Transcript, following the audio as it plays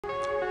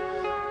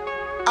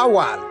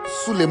Awal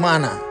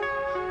Sulemana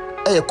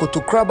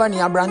Kotokraba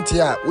ni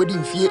abrantia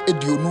wedding fee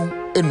edionu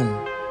enum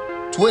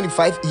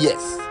 25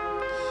 years.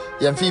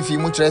 Yamfifi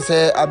mu kire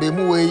se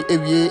abemu we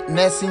ewie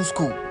nursing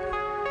school.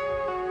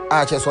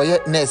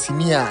 Chesoye nurse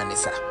ni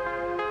anisa.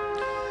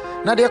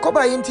 Na de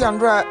koba yinti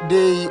andra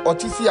de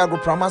otisi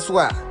agroprama so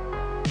a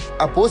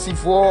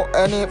aposifo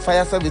ene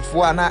fire service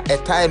fo ana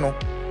etai no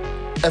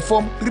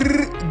efom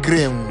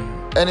grem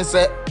ene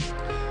se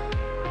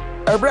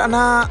ebra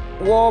na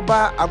wo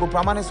ba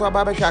agroprama ne so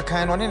aba behwa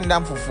kan no ne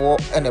ndam fofo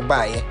ene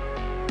baaye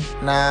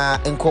na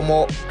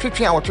enkomo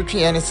twetwe a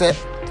wotwetwe ene se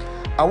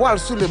Awal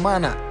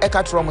Sulemana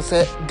ekatro mo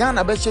se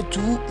Ghana be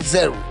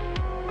 2-0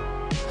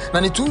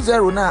 na ni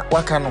 2-0 na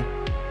waka no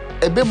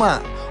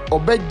ebema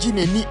obaji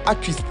neni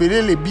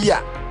atwisperele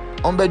bia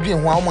onbadwe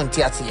ho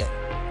amonte ase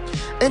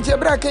enti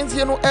ebra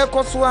kentie no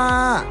ekoso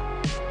a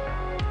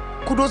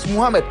Kudos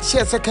Muhammad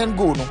share second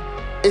goal no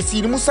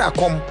esi ni musa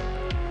kom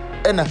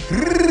ena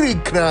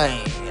kran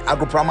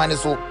agroprama ne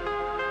so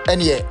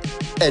ene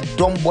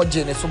edom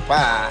boje ne so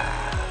pa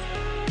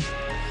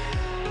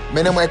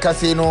menemo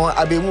ekase no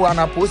abemu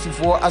ana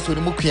posifo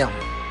asori mu kwiam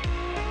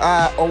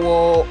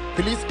owo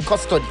police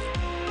custody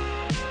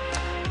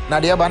na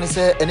de aba ne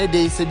se ene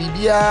dey se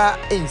bibia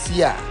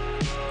ensi a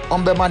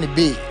ombe mani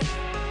bail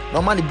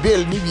no mani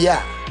bail ni bia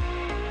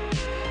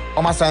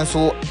o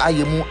masanso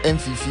ayemu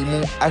emfifi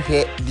mu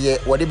ahwe de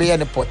wode be ye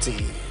ne pote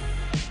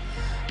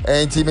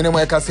enti menemo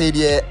ekase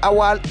de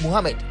Awal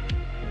Muhammad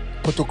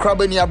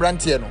Kotokraba ni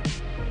abrantie no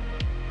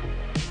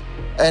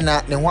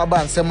ena ne ho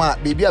aba nsema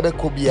bibia be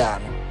kobia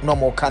no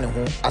mo ka ne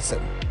ho asem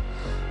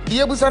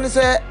die busa ne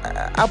se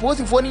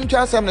aposifo ni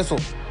ntwa asem ne so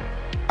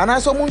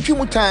anaso mu ntwi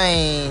mu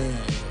tan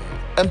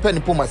empani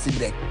po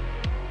masibre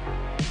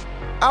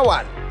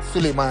Awal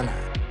Sulemana